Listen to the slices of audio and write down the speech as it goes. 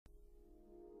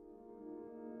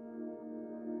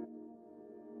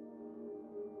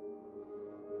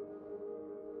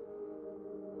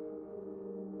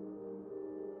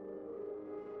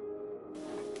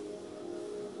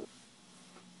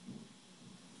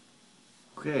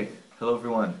Okay, hello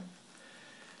everyone.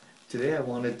 Today I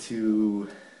wanted to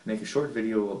make a short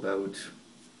video about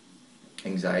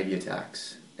anxiety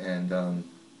attacks, and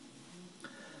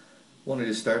wanted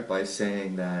to start by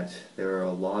saying that there are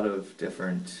a lot of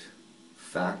different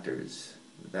factors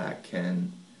that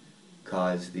can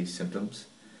cause these symptoms.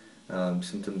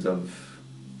 Symptoms of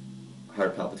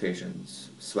heart palpitations,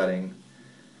 sweating,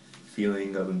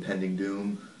 feeling of impending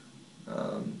doom,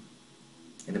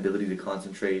 inability to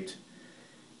concentrate.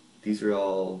 These are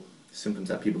all symptoms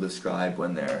that people describe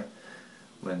when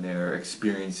they're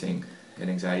experiencing an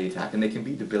anxiety attack, and they can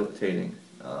be debilitating.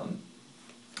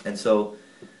 And so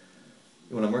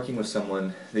when I'm working with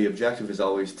someone, the objective is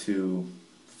always to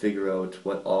figure out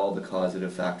what all the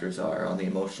causative factors are on the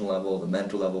emotional level, the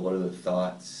mental level. What are the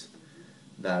thoughts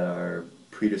that are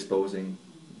predisposing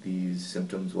these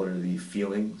symptoms? What are the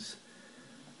feelings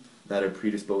that are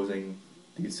predisposing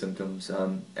these symptoms?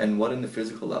 And what in the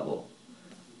physical level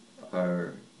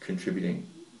are contributing.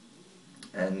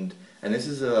 And this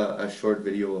is a short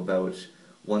video about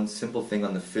one simple thing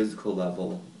on the physical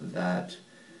level that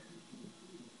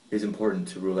is important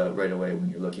to rule out right away when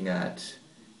you're looking at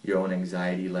your own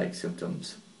anxiety-like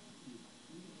symptoms.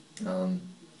 And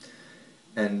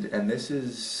this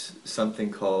is something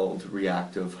called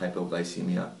reactive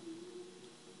hypoglycemia.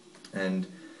 And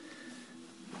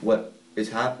what is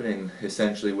happening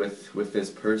essentially with this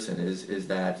person is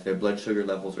that their blood sugar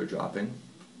levels are dropping,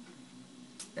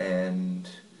 and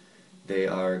they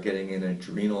are getting an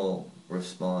adrenal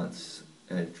response,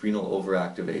 an adrenal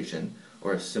overactivation,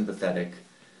 or a sympathetic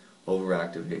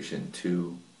overactivation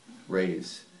to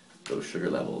raise those sugar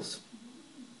levels.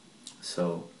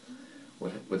 So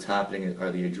what's happening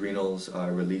are the adrenals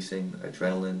are releasing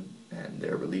adrenaline, and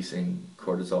they're releasing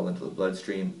cortisol into the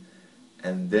bloodstream.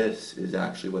 And this is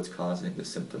actually what's causing the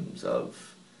symptoms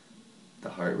of the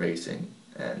heart racing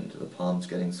and the palms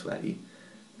getting sweaty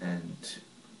and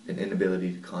an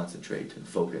inability to concentrate and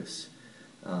focus,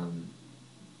 and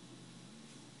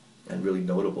really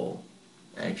notable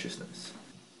anxiousness.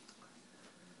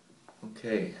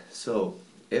 Okay, so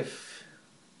if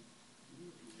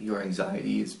your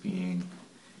anxiety is being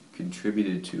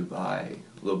contributed to by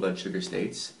low blood sugar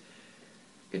states,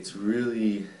 it's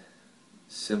really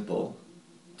simple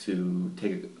to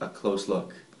take a close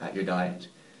look at your diet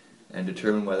and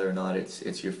determine whether or not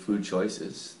it's your food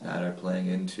choices that are playing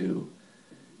into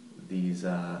these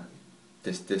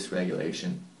this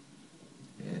dysregulation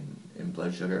in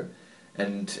blood sugar,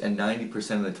 and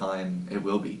 90% of the time it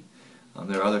will be.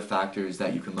 There are other factors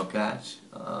that you can look at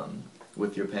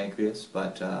with your pancreas,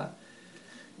 but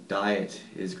diet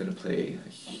is going to play a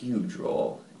huge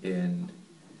role in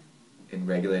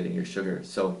regulating your sugar.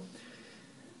 So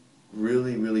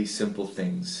really simple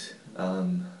things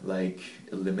like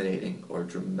eliminating or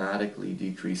dramatically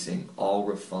decreasing all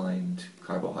refined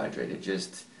carbohydrate.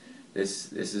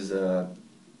 This is a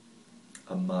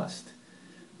must.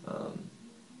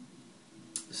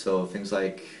 So things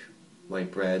like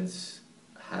white breads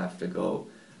have to go,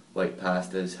 white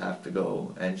pastas have to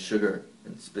go, and sugar,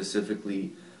 and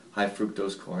specifically high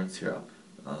fructose corn syrup.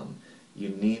 You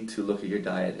need to look at your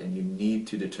diet, and you need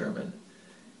to determine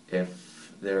if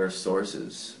there are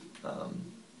sources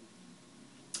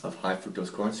of high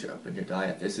fructose corn syrup in your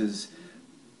diet. This is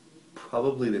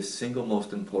probably the single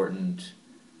most important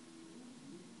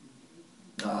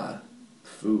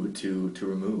food to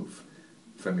remove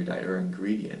from your diet, or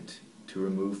ingredient to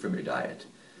remove from your diet,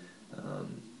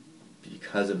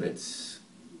 because of its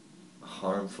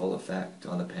harmful effect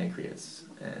on the pancreas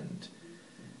and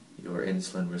your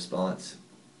insulin response.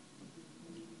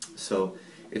 So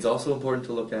it's also important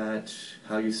to look at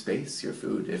how you space your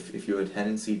food. If you have a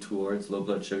tendency towards low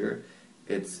blood sugar,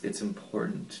 it's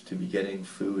important to be getting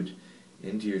food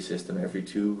into your system every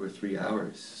 2 or 3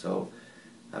 hours. So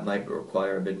that might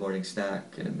require a mid-morning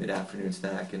snack and a mid-afternoon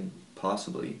snack, and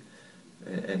possibly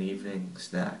an evening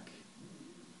snack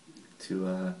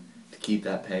to keep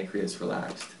that pancreas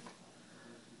relaxed.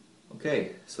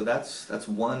 Okay, so that's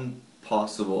one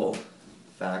possible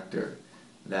factor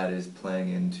that is playing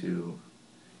into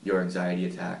your anxiety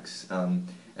attacks. And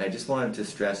I just wanted to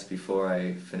stress before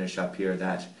I finish up here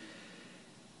that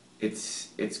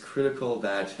it's critical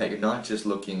that you're not just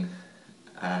looking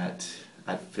at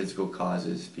physical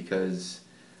causes, because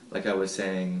like I was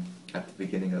saying at the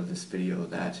beginning of this video,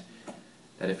 that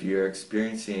if you're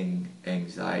experiencing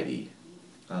anxiety,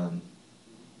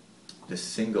 the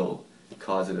single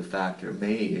causative factor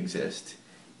may exist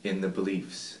in the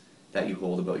beliefs that you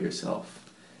hold about yourself.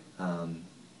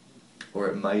 Or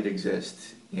it might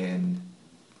exist in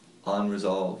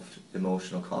unresolved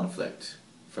emotional conflict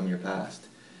from your past.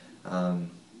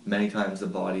 many times the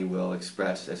body will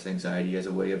express this anxiety as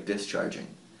a way of discharging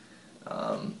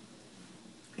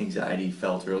anxiety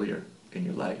felt earlier in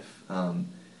your life.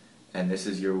 And this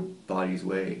is your body's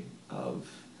way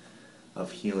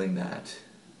of healing that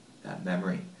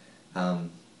memory.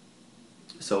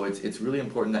 So it's really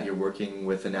important that you're working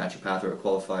with a naturopath or a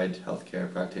qualified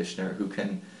healthcare practitioner who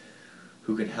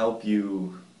can help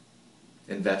you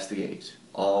investigate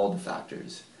all the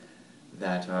factors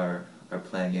that are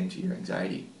playing into your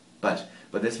anxiety. But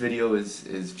this video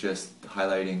is just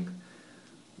highlighting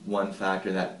one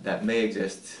factor that may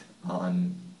exist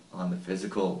on the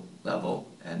physical level,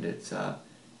 and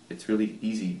it's really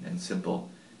easy and simple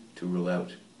to rule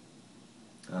out.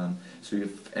 So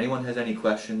if anyone has any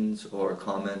questions or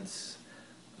comments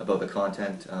about the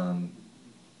content,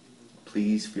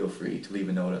 please feel free to leave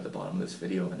a note at the bottom of this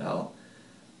video, and I'll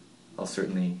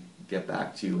certainly get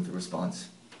back to you with a response.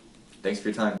 Thanks for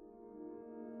your time.